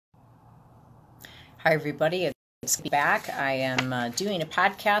Hi, everybody. It's back. I am doing a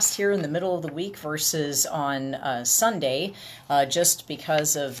podcast here in the middle of the week versus on Sunday, just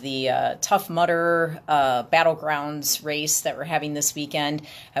because of the Tough Mudder Battlegrounds race that we're having this weekend.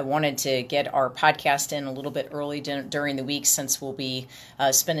 I wanted to get our podcast in a little bit early during the week since we'll be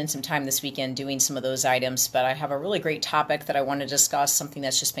spending some time this weekend doing some of those items. But I have a really great topic that I want to discuss, something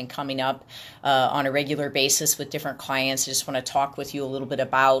that's just been coming up on a regular basis with different clients. I just want to talk with you a little bit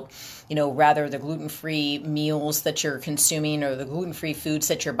about, rather the gluten-free meals that you're consuming or the gluten-free foods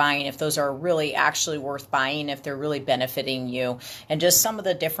that you're buying, if those are really actually worth buying, if they're really benefiting you, and just some of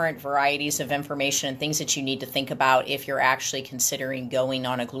the different varieties of information and things that you need to think about if you're actually considering going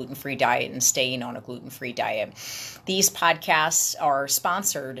on a gluten-free diet and staying on a gluten-free diet. These podcasts are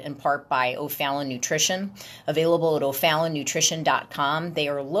sponsored in part by O'Fallon Nutrition, available at o'fallonnutrition.com. They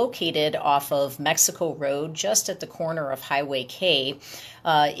are located off of Mexico Road, just at the corner of Highway K.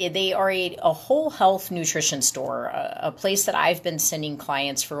 They are a whole health nutrition store, a place that I've been sending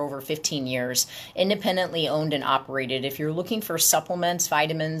clients for over 15 years, independently owned and operated. If you're looking for supplements,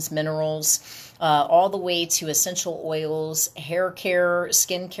 vitamins, minerals, all the way to essential oils, hair care,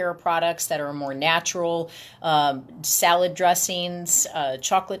 skin care products that are more natural, salad dressings,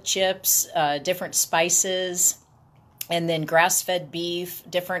 chocolate chips, different spices, and then grass-fed beef,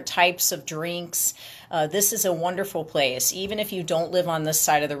 different types of drinks. This is a wonderful place. Even if you don't live on this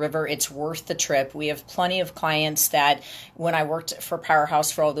side of the river, it's worth the trip. We have plenty of clients that, when I worked for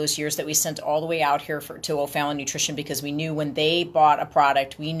Powerhouse for all those years, that we sent all the way out here to O'Fallon Nutrition because we knew when they bought a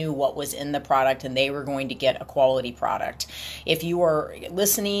product, we knew what was in the product and they were going to get a quality product. If you are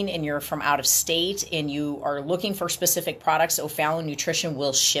listening and you're from out of state and you are looking for specific products, O'Fallon Nutrition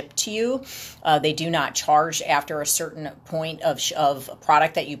will ship to you. They do not charge after a certain point of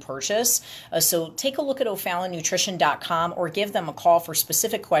product that you purchase. So take a look at o'fallonnutrition.com or give them a call for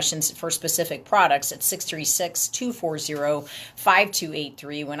specific questions for specific products at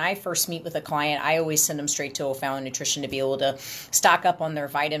 636-240-5283. When I first meet with a client, I always send them straight to O'Fallon Nutrition to be able to stock up on their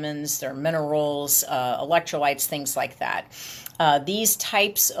vitamins, their minerals, electrolytes, things like that. These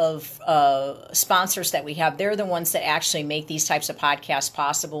types of sponsors that we have, they're the ones that actually make these types of podcasts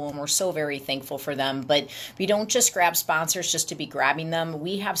possible, and we're so very thankful for them. But we don't just grab sponsors just to be grabbing them.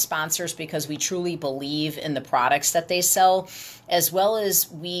 We have sponsors because we truly believe in the products that they sell, as well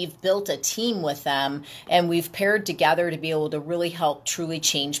as we've built a team with them, and we've paired together to be able to really help truly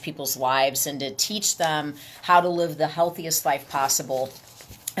change people's lives and to teach them how to live the healthiest life possible.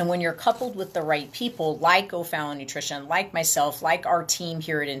 And when you're coupled with the right people, like O'Fallon Nutrition, like myself, like our team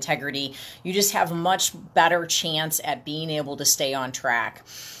here at Integrity, you just have a much better chance at being able to stay on track.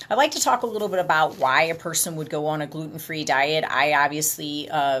 I'd like to talk a little bit about why a person would go on a gluten-free diet. I obviously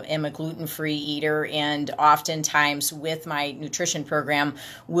am a gluten-free eater, and oftentimes with my nutrition program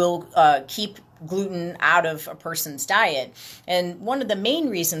will keep gluten out of a person's diet. And one of the main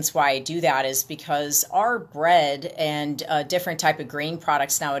reasons why I do that is because our bread and different type of grain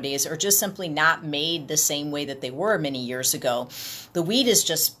products nowadays are just simply not made the same way that they were many years ago. The wheat is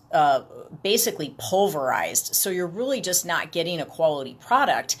just basically pulverized. So you're really just not getting a quality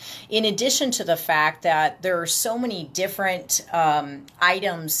product. In addition to the fact that there are so many different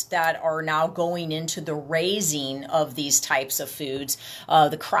items that are now going into the raising of these types of foods,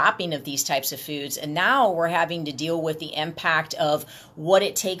 the cropping of these types of foods. And now we're having to deal with the impact of what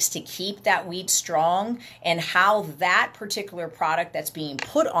it takes to keep that wheat strong and how that particular product that's being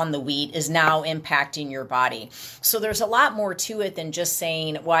put on the wheat is now impacting your body. So there's a lot more to it than just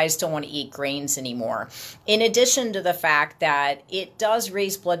saying, well, I just don't want to eat grains anymore. In addition to the fact that it does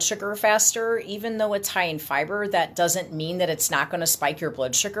raise blood sugar faster, even though it's high in fiber, that doesn't mean that it's not going to spike your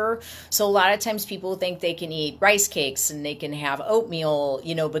blood sugar. So a lot of times people think they can eat rice cakes and they can have oatmeal,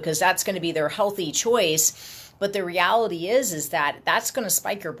 because that's going to be their healthy choice. But the reality is that that's going to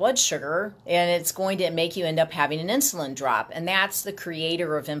spike your blood sugar and it's going to make you end up having an insulin drop. And that's the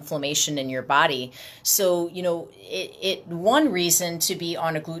creator of inflammation in your body. So, one reason to be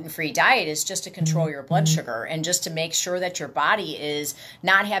on a gluten-free diet is just to control your blood sugar and just to make sure that your body is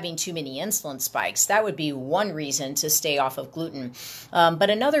not having too many insulin spikes. That would be one reason to stay off of gluten.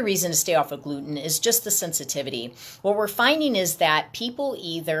 But another reason to stay off of gluten is just the sensitivity. What we're finding is that people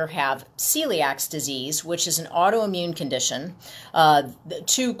either have celiac disease, which is an autoimmune condition,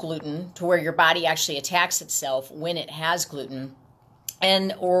 to gluten, to where your body actually attacks itself when it has gluten,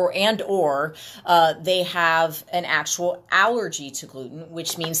 or they have an actual allergy to gluten,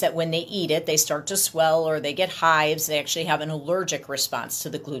 which means that when they eat it, they start to swell or they get hives. They actually have an allergic response to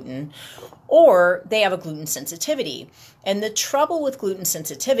the gluten, or they have a gluten sensitivity. And the trouble with gluten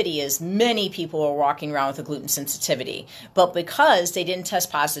sensitivity is many people are walking around with a gluten sensitivity, but because they didn't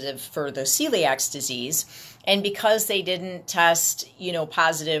test positive for the celiac disease, and because they didn't test,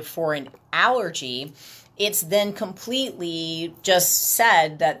 positive for an allergy, it's then completely just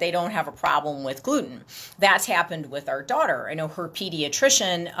said that they don't have a problem with gluten. That's happened with our daughter. I know her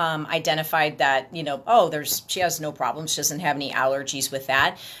pediatrician identified that, she has no problem. She doesn't have any allergies with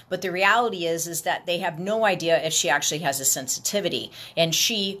that. But the reality is that they have no idea if she actually has a sensitivity. And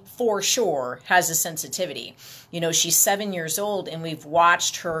she, for sure, has a sensitivity. She's 7 years old, and we've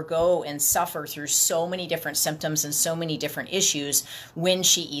watched her go and suffer through so many different symptoms and so many different issues when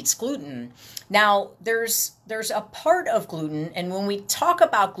she eats gluten. Now, there's a part of gluten, and when we talk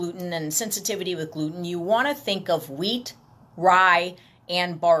about gluten and sensitivity with gluten, you want to think of wheat, rye,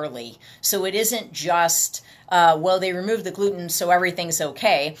 and barley. So it isn't just, they removed the gluten, so everything's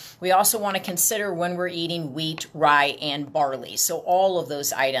okay. We also want to consider when we're eating wheat, rye, and barley. So all of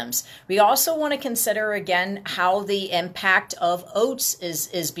those items. We also want to consider, again, how the impact of oats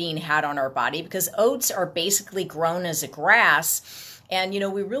is being had on our body, because oats are basically grown as a grass. And,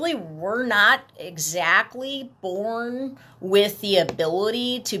 we really were not exactly born with the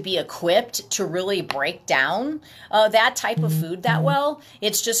ability to be equipped to really break down that type of food that well.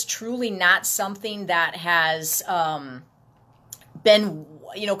 It's just truly not something that has been,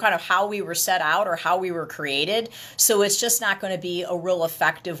 kind of how we were set out or how we were created. So it's just not going to be a real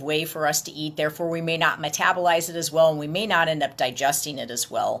effective way for us to eat. Therefore, we may not metabolize it as well, and we may not end up digesting it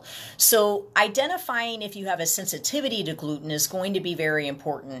as well. So identifying if you have a sensitivity to gluten is going to be very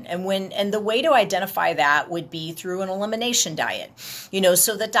important. And the way to identify that would be through an elimination diet.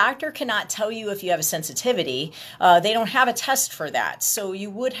 So the doctor cannot tell you if you have a sensitivity. They don't have a test for that. So you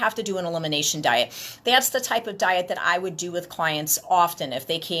would have to do an elimination diet. That's the type of diet that I would do with clients often. If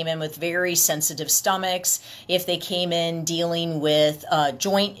they came in with very sensitive stomachs, if they came in dealing with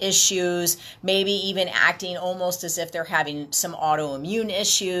joint issues, maybe even acting almost as if they're having some autoimmune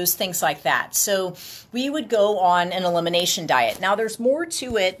issues, things like that. So we would go on an elimination diet. Now, there's more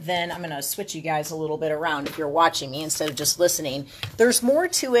to it than, I'm going to switch you guys a little bit around if you're watching me instead of just listening. There's more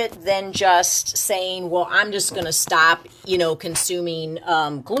to it than just saying, well, I'm just going to stop, consuming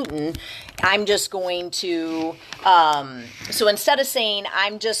gluten. I'm just going to, so instead of saying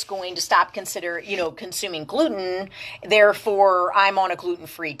I'm just going to stop consuming gluten, therefore I'm on a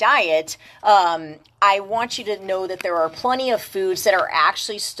gluten-free diet, I want you to know that there are plenty of foods that are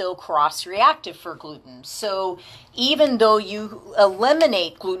actually still cross-reactive for gluten. So even though you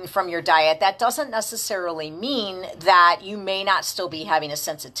eliminate gluten from your diet, that doesn't necessarily mean that you may not still be having a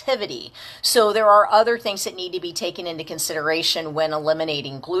sensitivity. So there are other things that need to be taken into consideration when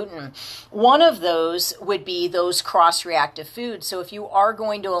eliminating gluten. One of those would be those cross-reactive foods. So if you are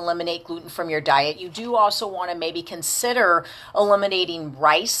going to eliminate gluten from your diet, you do also want to maybe consider eliminating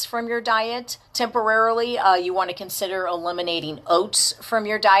rice from your diet temporarily. You want to consider eliminating oats from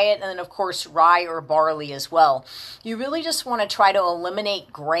your diet, and then of course rye or barley as well. You really just want to try to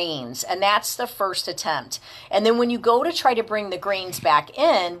eliminate grains, and that's the first attempt. And then when you go to try to bring the grains back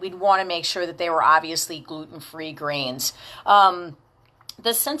in, we'd want to make sure that they were obviously gluten-free grains.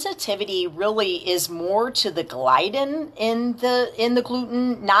 The sensitivity really is more to the gliadin in the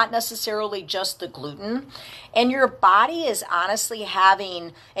gluten, not necessarily just the gluten. And your body is honestly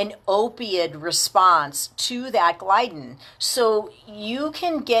having an opioid response to that gliadin. So you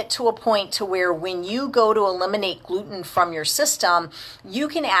can get to a point to where when you go to eliminate gluten from your system, you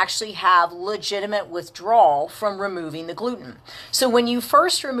can actually have legitimate withdrawal from removing the gluten. So when you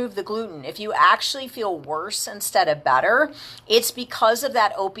first remove the gluten, if you actually feel worse instead of better, it's because of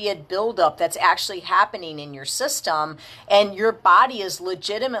that opioid buildup that's actually happening in your system, and your body is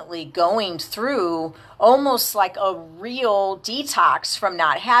legitimately going through almost like a real detox from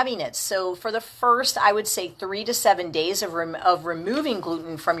not having it. So for the first, I would say 3 to 7 days of removing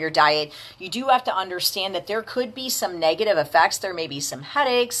gluten from your diet, you do have to understand that there could be some negative effects. There may be some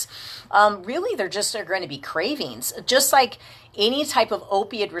headaches. Really, there just are going to be cravings. Just like any type of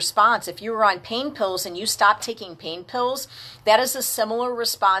opioid response, if you were on pain pills and you stop taking pain pills, that is a similar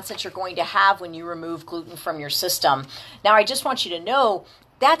response that you're going to have when you remove gluten from your system. Now, I just want you to know,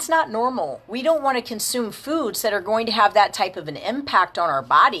 That's not normal. We don't want to consume foods that are going to have that type of an impact on our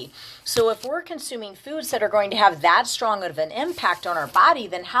body. So if we're consuming foods that are going to have that strong of an impact on our body,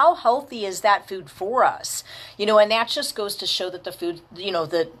 then how healthy is that food for us? And that just goes to show that the food,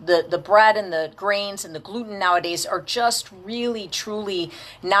 the bread and the grains and the gluten nowadays are just really, truly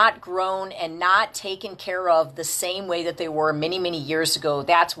not grown and not taken care of the same way that they were many, many years ago.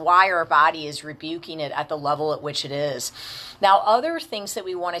 That's why our body is rebuking it at the level at which it is. Now, other things that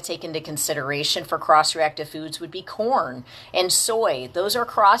we want to take into consideration for cross-reactive foods would be corn and soy. Those are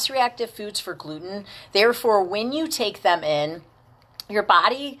cross-reactive foods for gluten. Therefore, when you take them in, your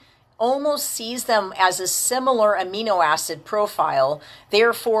body almost sees them as a similar amino acid profile.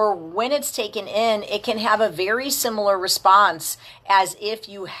 Therefore, when it's taken in, it can have a very similar response as if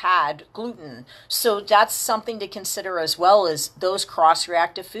you had gluten. So that's something to consider as well, as those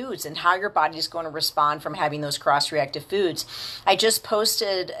cross-reactive foods and how your body is going to respond from having those cross-reactive foods. I just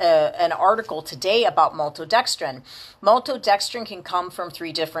posted an article today about maltodextrin. Maltodextrin can come from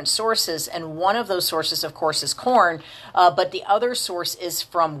 3 different sources, and one of those sources, of course, is corn, but the other source is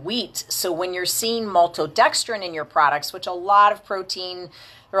from wheat. So when you're seeing maltodextrin in your products, which there are a lot of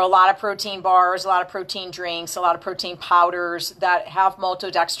protein bars, a lot of protein drinks, a lot of protein powders that have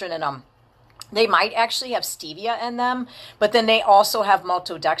maltodextrin in them. They might actually have stevia in them, but then they also have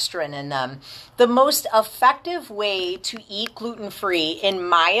maltodextrin in them. The most effective way to eat gluten-free, in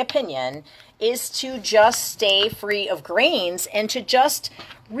my opinion, is to just stay free of grains and to just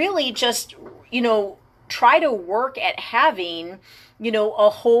really try to work at having a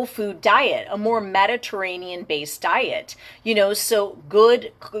whole food diet, a more Mediterranean-based diet. So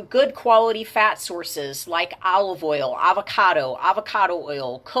good quality fat sources like olive oil, avocado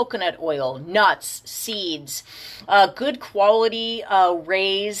oil, coconut oil, nuts, seeds, good quality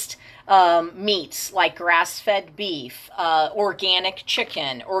raised meats like grass-fed beef, organic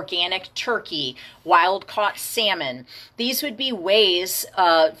chicken, organic turkey, wild-caught salmon. These would be ways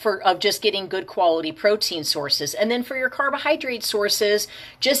of just getting good quality protein sources. And then for your carbohydrate sources,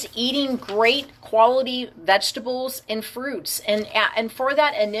 just eating great quality vegetables and fruits. And for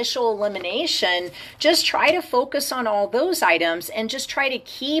that initial elimination, just try to focus on all those items and just try to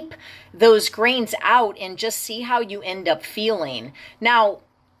keep those grains out and just see how you end up feeling. Now,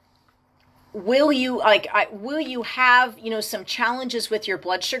 will you have, some challenges with your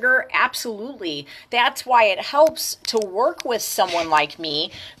blood sugar? Absolutely. That's why it helps to work with someone like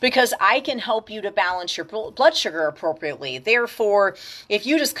me, because I can help you to balance your blood sugar appropriately. Therefore, if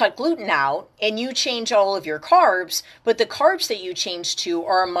you just cut gluten out and you change all of your carbs, but the carbs that you change to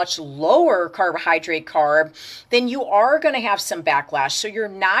are a much lower carbohydrate carb, then you are going to have some backlash. So you're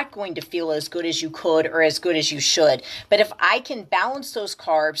not going to feel as good as you could or as good as you should. But if I can balance those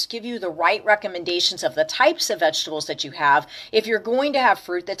carbs, give you the right recommendations of the types of vegetables that you have, if you're going to have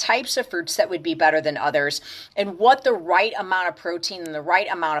fruit, the types of fruits that would be better than others, and what the right amount of protein and the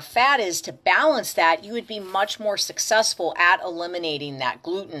right amount of fat is to balance that, you would be much more successful at eliminating that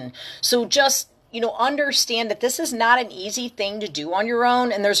gluten. So just understand that this is not an easy thing to do on your own.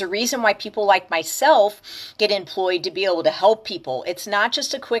 And there's a reason why people like myself get employed to be able to help people. It's not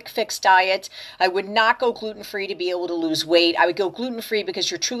just a quick fix diet. I would not go gluten-free to be able to lose weight. I would go gluten-free because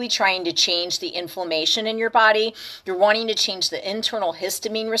you're truly trying to change the inflammation in your body. You're wanting to change the internal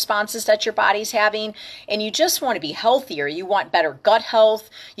histamine responses that your body's having. And you just want to be healthier. You want better gut health.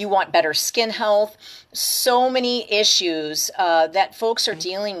 You want better skin health. So many issues that folks are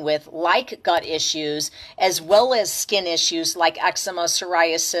dealing with, like gut issues, as well as skin issues like eczema,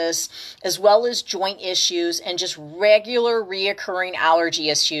 psoriasis, as well as joint issues, and just regular reoccurring allergy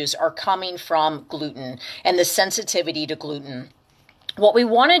issues are coming from gluten and the sensitivity to gluten. What we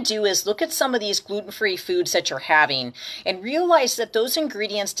want to do is look at some of these gluten-free foods that you're having and realize that those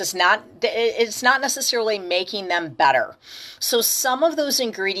ingredients it's not necessarily making them better. So some of those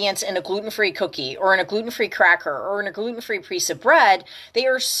ingredients in a gluten-free cookie or in a gluten-free cracker or in a gluten-free piece of bread, they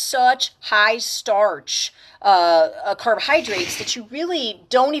are such high starch carbohydrates that you really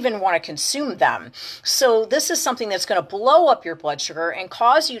don't even want to consume them. So this is something that's going to blow up your blood sugar and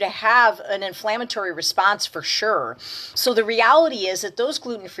cause you to have an inflammatory response for sure. So the reality is that those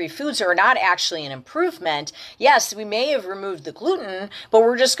gluten-free foods are not actually an improvement. Yes, we may have removed the gluten, but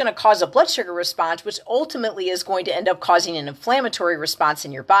we're just going to cause a blood sugar response, which ultimately is going to end up causing an inflammatory response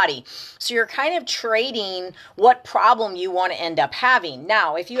in your body. So you're kind of trading what problem you want to end up having.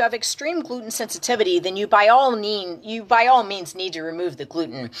 Now, if you have extreme gluten sensitivity, then you by all means need to remove the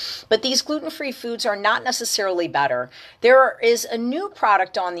gluten. But these gluten-free foods are not necessarily better. There is a new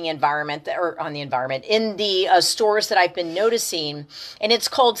product in the stores that I've been noticing, and it's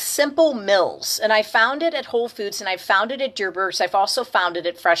called Simple Mills. And I found it at Whole Foods, and I found it at Dierberg's. I've also found it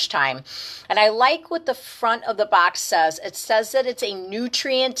at Fresh Thyme. And I like what the front of the box says. It says that it's a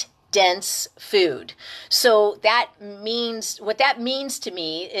nutrient dense food. So what that means to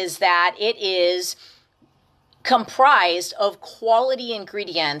me is that it is comprised of quality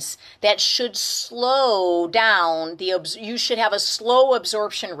ingredients that should slow down you should have a slow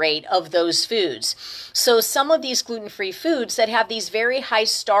absorption rate of those foods. So some of these gluten-free foods that have these very high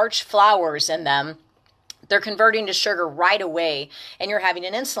starch flours in them, they're converting to sugar right away, and you're having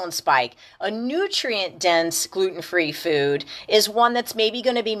an insulin spike. A nutrient-dense gluten-free food is one that's maybe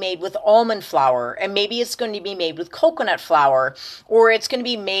going to be made with almond flour, and maybe it's going to be made with coconut flour, or it's going to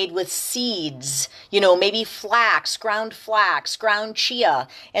be made with seeds, maybe ground chia.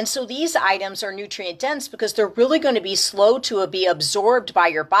 And so these items are nutrient-dense because they're really going to be slow to be absorbed by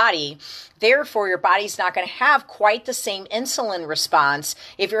your body. Therefore, your body's not going to have quite the same insulin response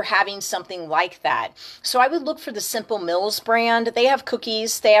if you're having something like that. So I would look for the Simple Mills brand. They have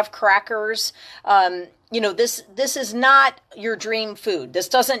cookies, they have crackers. This is not your dream food. This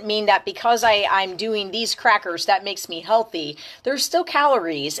doesn't mean that because I'm doing these crackers, that makes me healthy. There's still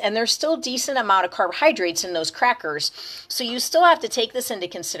calories and there's still a decent amount of carbohydrates in those crackers. So you still have to take this into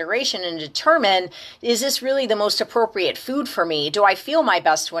consideration and determine, is this really the most appropriate food for me? Do I feel my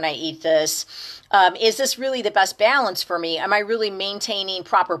best when I eat this? Is this really the best balance for me? Am I really maintaining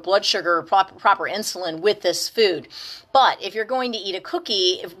proper blood sugar, proper insulin with this food? But if you're going to eat a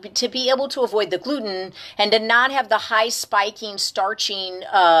cookie, to be able to avoid the gluten and to not have the high spiking, starchy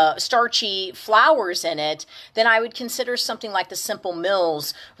flours in it, then I would consider something like the Simple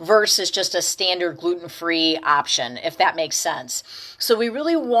Mills versus just a standard gluten-free option, if that makes sense. So we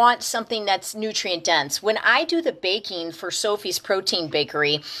really want something that's nutrient dense. When I do the baking for Sophie's Protein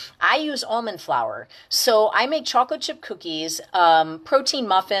Bakery, I use almond flour. So I make chocolate chip cookies, protein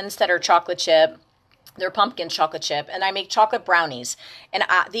muffins that are chocolate chip. They're pumpkin chocolate chip, and I make chocolate brownies. And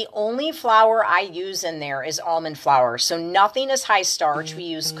the only flour I use in there is almond flour. So nothing is high starch. We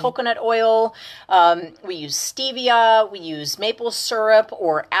use coconut oil. We use stevia. We use maple syrup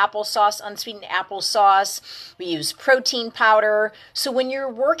or applesauce, unsweetened applesauce. We use protein powder. So when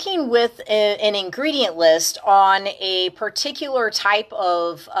you're working with an ingredient list on a particular type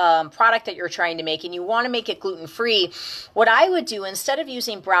of product that you're trying to make, and you want to make it gluten-free, what I would do, instead of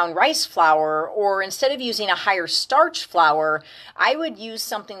using brown rice flour or instead of using a higher starch flour, I would use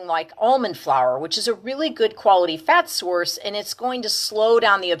something like almond flour, which is a really good quality fat source, and it's going to slow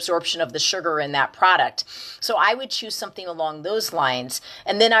down the absorption of the sugar in that product. So I would choose something along those lines.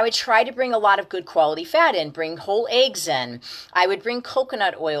 And then I would try to bring a lot of good quality fat in, bring whole eggs in. I would bring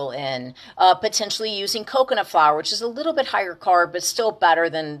coconut oil in, potentially using coconut flour, which is a little bit higher carb, but still better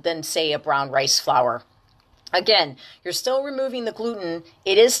than say, a brown rice flour. Again, you're still removing the gluten.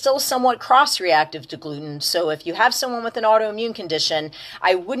 It is still somewhat cross-reactive to gluten. So if you have someone with an autoimmune condition,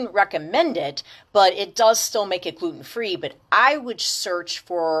 I wouldn't recommend it, but it does still make it gluten-free. But I would search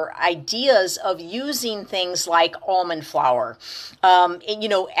for ideas of using things like almond flour,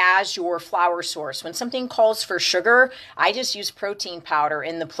 as your flour source. When something calls for sugar, I just use protein powder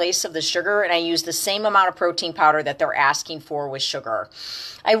in the place of the sugar, and I use the same amount of protein powder that they're asking for with sugar.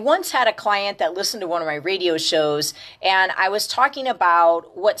 I once had a client that listened to one of my radio shows, and I was talking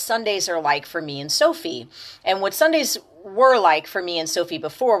about what Sundays are like for me and Sophie. And what Sundays were like for me and Sophie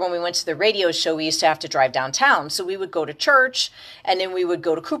before, when we went to the radio show, we used to have to drive downtown. So we would go to church, and then we would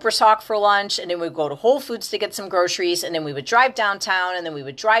go to Cooper's Hawk for lunch, and then we'd go to Whole Foods to get some groceries, and then we would drive downtown, and then we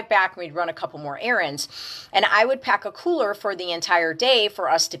would drive back, and we'd run a couple more errands. And I would pack a cooler for the entire day for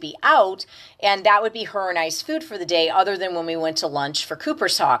us to be out, and that would be her and I's food for the day, other than when we went to lunch for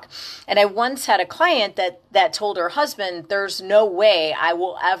Cooper's Hawk. And I once had a client that told her husband, there's no way I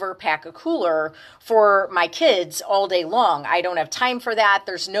will ever pack a cooler for my kids all day long. I don't have time for that.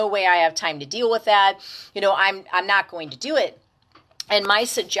 There's no way I have time to deal with that. I'm not going to do it. And my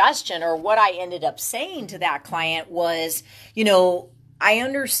suggestion, or what I ended up saying to that client, was, I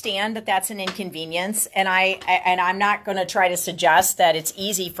understand that that's an inconvenience, and I'm not going to try to suggest that it's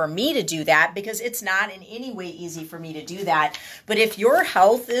easy for me to do that, because it's not in any way easy for me to do that. But if your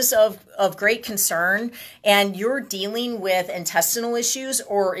health is of great concern and you're dealing with intestinal issues,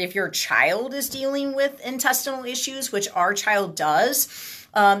 or if your child is dealing with intestinal issues, which our child does,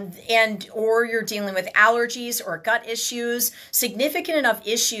 or you're dealing with allergies or gut issues, significant enough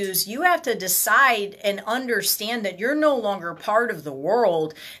issues, you have to decide and understand that you're no longer part of the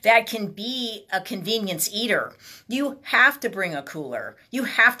world that can be a convenience eater. You have to bring a cooler. You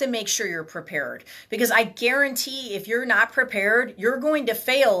have to make sure you're prepared, because I guarantee if you're not prepared, you're going to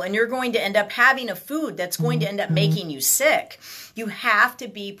fail and you're going to end up having a food that's going to end up making you sick. You have to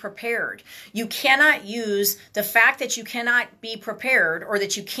be prepared. You cannot use the fact that you cannot be prepared or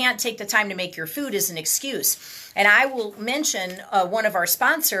that you can't take the time to make your food as an excuse. And I will mention one of our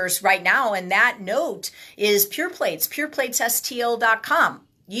sponsors right now, and that note is Pure Plates, pureplatesstl.com.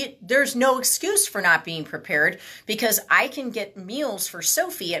 There's no excuse for not being prepared, because I can get meals for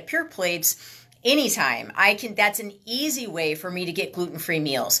Sophie at Pure Plates anytime. That's an easy way for me to get gluten-free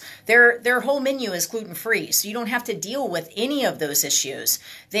meals. Their whole menu is gluten-free, so you don't have to deal with any of those issues.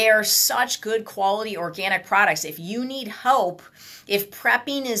 They are such good quality organic products. If you need help, if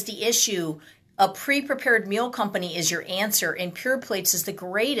prepping is the issue, a pre-prepared meal company is your answer, and Pure Plates is the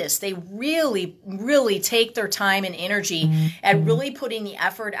greatest. They really, really take their time and energy at really putting the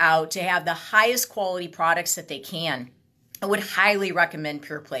effort out to have the highest quality products that they can. I would highly recommend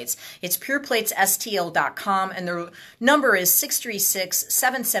Pure Plates. It's pureplatesstl.com, and their number is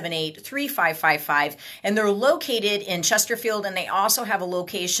 636-778-3555, and they're located in Chesterfield, and they also have a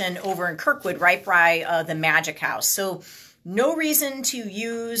location over in Kirkwood right by the Magic House. So no reason to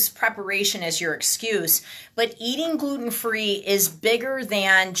use preparation as your excuse, but eating gluten-free is bigger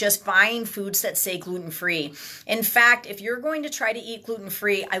than just buying foods that say gluten-free. In fact, if you're going to try to eat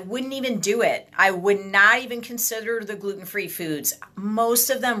gluten-free, I wouldn't even do it. I would not even consider the gluten-free foods.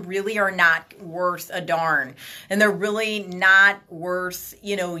 Most of them really are not worth a darn, and they're really not worth,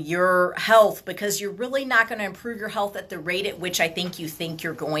 your health, because you're really not going to improve your health at the rate at which I think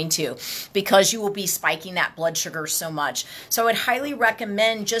you're going to, because you will be spiking that blood sugar so much. So I would highly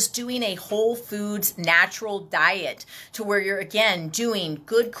recommend just doing a whole foods natural diet, to where you're, again, doing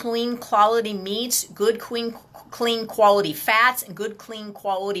good, clean, quality meats, good, clean quality fats, and good, clean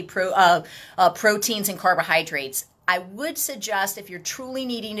quality proteins and carbohydrates. I would suggest, if you're truly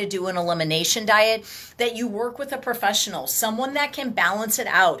needing to do an elimination diet, that you work with a professional, someone that can balance it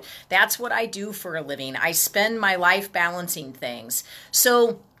out. That's what I do for a living. I spend my life balancing things.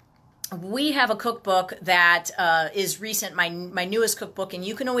 So we have a cookbook that is recent, my newest cookbook, and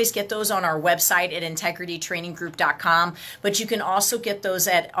you can always get those on our website at integritytraininggroup.com, but you can also get those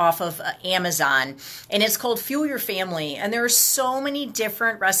off of Amazon, and it's called Fuel Your Family, and there are so many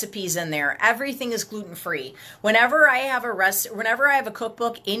different recipes in there. Everything is gluten-free. Whenever I have a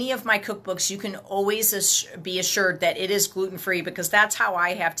cookbook, any of my cookbooks, you can always be assured that it is gluten-free, because that's how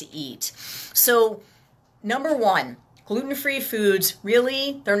I have to eat. So, number one, gluten-free foods,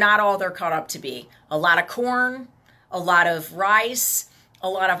 really, they're not all they're caught up to be. A lot of corn, a lot of rice, a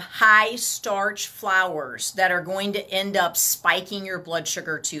lot of high-starch flours that are going to end up spiking your blood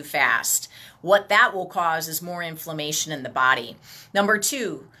sugar too fast. What that will cause is more inflammation in the body. Number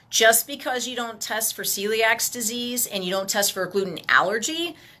two, just because you don't test for celiac disease and you don't test for a gluten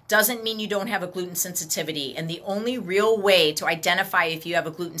allergy doesn't mean you don't have a gluten sensitivity. And the only real way to identify if you have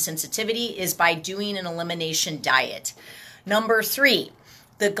a gluten sensitivity is by doing an elimination diet. Number three,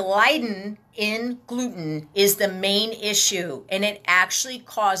 the gliadin in gluten is the main issue, and it actually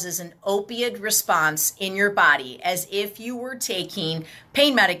causes an opioid response in your body, as if you were taking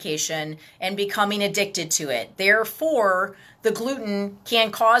pain medication and becoming addicted to it. Therefore, the gluten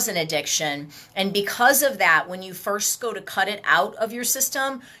can cause an addiction, and because of that, when you first go to cut it out of your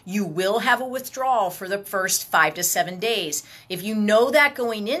system, you will have a withdrawal for the first 5 to 7 days. If you know that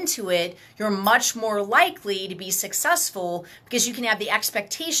going into it, you're much more likely to be successful, because you can have the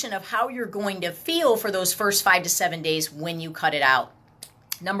expectation of how you're going to feel for those first 5 to 7 days when you cut it out.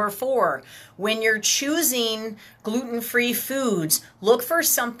 Number four, when you're choosing gluten-free foods, look for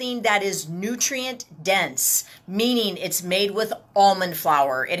something that is nutrient dense, meaning it's made with almond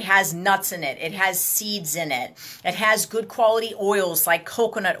flour, it has nuts in it, it has seeds in it, it has good quality oils like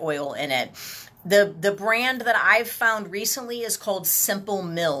coconut oil in it. The brand that I've found recently is called Simple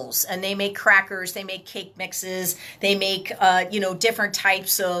Mills, and they make crackers, they make cake mixes, they make, different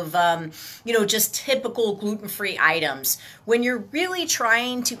types of, just typical gluten-free items. When you're really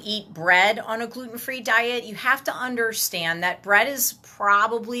trying to eat bread on a gluten-free diet, you have to understand that bread is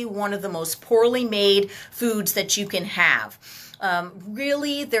probably one of the most poorly made foods that you can have.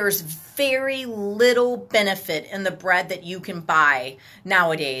 Really, there's very little benefit in the bread that you can buy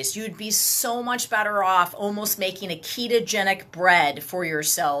nowadays. You'd be so much better off almost making a ketogenic bread for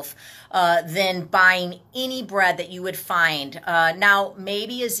yourself than buying any bread that you would find. Now,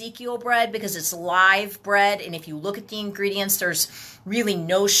 maybe Ezekiel bread, because it's live bread, and if you look at the ingredients, there's really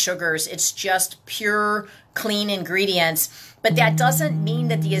no sugars. It's just pure, clean ingredients. But that doesn't mean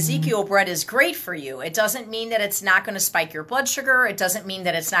that the Ezekiel bread is great for you. It doesn't mean that it's not going to spike your blood sugar. It doesn't mean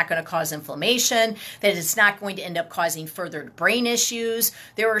that it's not going to cause inflammation, that it's not going to end up causing further brain issues.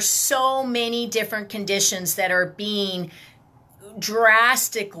 There are so many different conditions that are being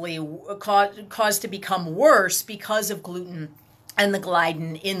drastically caused to become worse because of gluten and the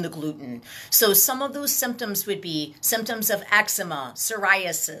gliadin in the gluten. So some of those symptoms would be symptoms of eczema,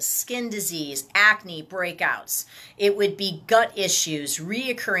 psoriasis, skin disease, acne, breakouts. It would be gut issues,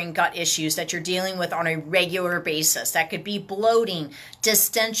 reoccurring gut issues that you're dealing with on a regular basis. That could be bloating,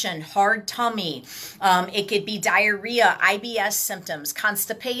 distension, hard tummy. It could be diarrhea, IBS symptoms,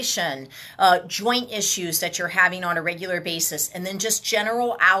 constipation, joint issues that you're having on a regular basis, and then just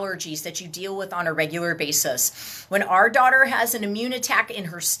general allergies that you deal with on a regular basis. When our daughter has an immune attack in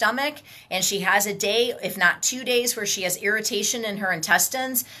her stomach and she has a day, if not 2 days, where she has irritation in her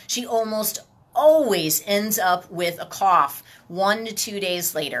intestines, she almost always ends up with a cough 1 to 2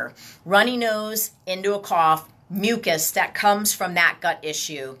 days later. Runny nose into a cough, mucus that comes from that gut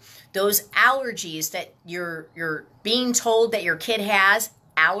issue. Those allergies that you're being told that your kid has,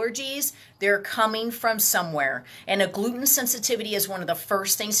 allergies, they're coming from somewhere. And a gluten sensitivity is one of the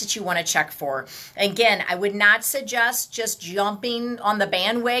first things that you want to check for. Again, I would not suggest just jumping on the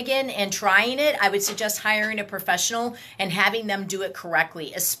bandwagon and trying it. I would suggest hiring a professional and having them do it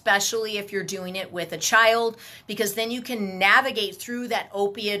correctly, especially if you're doing it with a child, because then you can navigate through that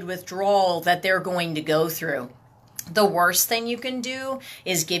opiate withdrawal that they're going to go through. The worst thing you can do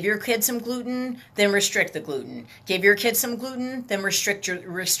is give your kid some gluten, then restrict the gluten. Give your kid some gluten, then restrict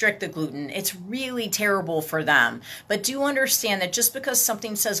the gluten. It's really terrible for them. But do understand that just because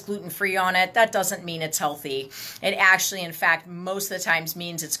something says gluten-free on it, that doesn't mean it's healthy. It actually, in fact, most of the times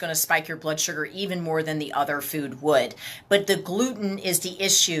means it's going to spike your blood sugar even more than the other food would. But the gluten is the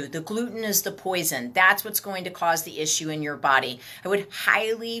issue. The gluten is the poison. That's what's going to cause the issue in your body. I would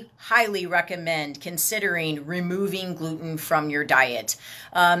highly, highly recommend considering removing gluten from your diet.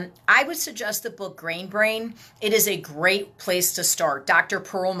 I would suggest the book Grain Brain. It is a great place to start. Dr.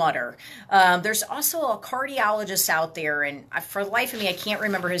 Perlmutter. There's also a cardiologist out there, and for the life of me, I can't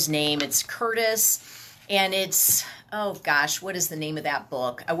remember his name. It's Curtis, and it's, oh gosh, what is the name of that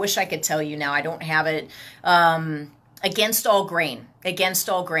book? I wish I could tell you now. I don't have it. Against All Grain. Against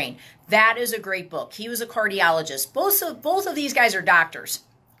All Grain. That is a great book. He was a cardiologist. Both of these guys are doctors.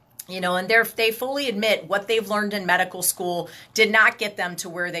 You know, and they fully admit what they've learned in medical school did not get them to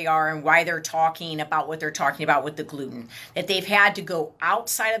where they are and why they're talking about what they're talking about with the gluten. That they've had to go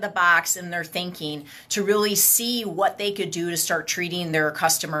outside of the box in their thinking to really see what they could do to start treating their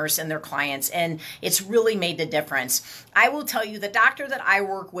customers and their clients. And it's really made the difference. I will tell you, the doctor that I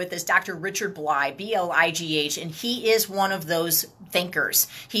work with is Dr. Richard Bligh, B-L-I-G-H, and he is one of those thinkers.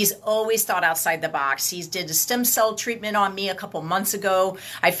 He's always thought outside the box. He did a stem cell treatment on me a couple months ago.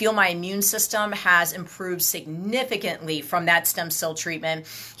 I feel my immune system has improved significantly from that stem cell treatment.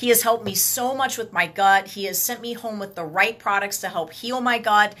 He has helped me so much with my gut. He has sent me home with the right products to help heal my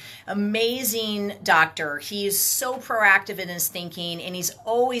gut. Amazing doctor. He is so proactive in his thinking, and he's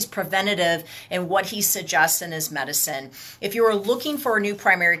always preventative in what he suggests in his medicine. If you're looking for a new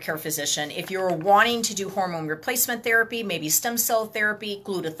primary care physician, if you're wanting to do hormone replacement therapy, maybe stem cell therapy,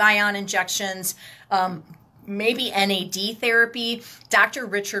 glutathione injections, maybe NAD therapy, Dr.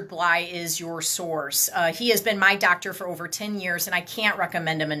 Richard Bligh is your source. He has been my doctor for over 10 years, and I can't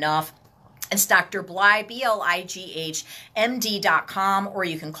recommend him enough. It's Dr. Bligh, B-L-I-G-H, MD.com, or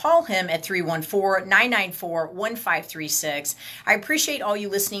you can call him at 314-994-1536. I appreciate all you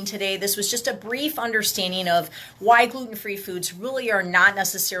listening today. This was just a brief understanding of why gluten-free foods really are not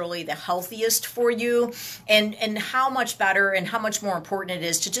necessarily the healthiest for you, and how much better and how much more important it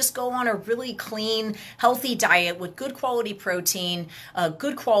is to just go on a really clean, healthy diet with good quality protein,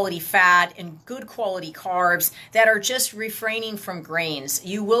 good quality fat, and good quality carbs that are just refraining from grains.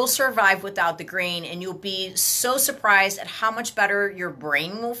 You will survive without the grain, and you'll be so surprised at how much better your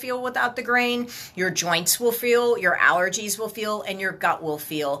brain will feel without the grain, your joints will feel, your allergies will feel, and your gut will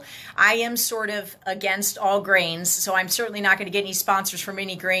feel. I am sort of against all grains, so I'm certainly not going to get any sponsors from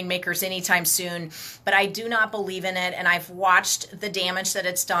any grain makers anytime soon, but I do not believe in it, and I've watched the damage that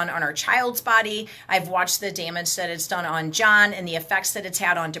it's done on our child's body. I've watched the damage that it's done on John and the effects that it's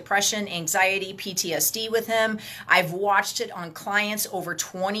had on depression, anxiety, PTSD with him. I've watched it on clients over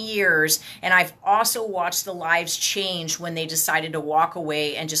 20 years, And I've also watched the lives change when they decided to walk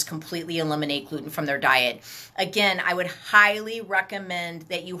away and just completely eliminate gluten from their diet. Again, I would highly recommend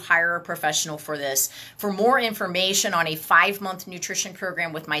that you hire a professional for this. For more information on a 5-month nutrition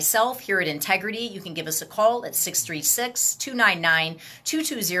program with myself here at Integrity, you can give us a call at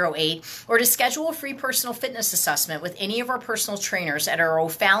 636-299-2208, or to schedule a free personal fitness assessment with any of our personal trainers at our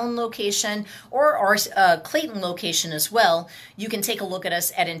O'Fallon location or our Clayton location as well. You can take a look at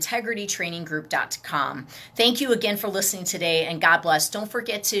us at integritytraininggroup.com. Thank you again for listening today, and God bless. Don't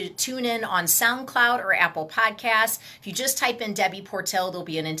forget to tune in on SoundCloud or Apple Podcasts. If you just type in Debbie Portell, there'll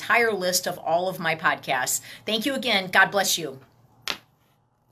be an entire list of all of my podcasts. Thank you again. God bless you.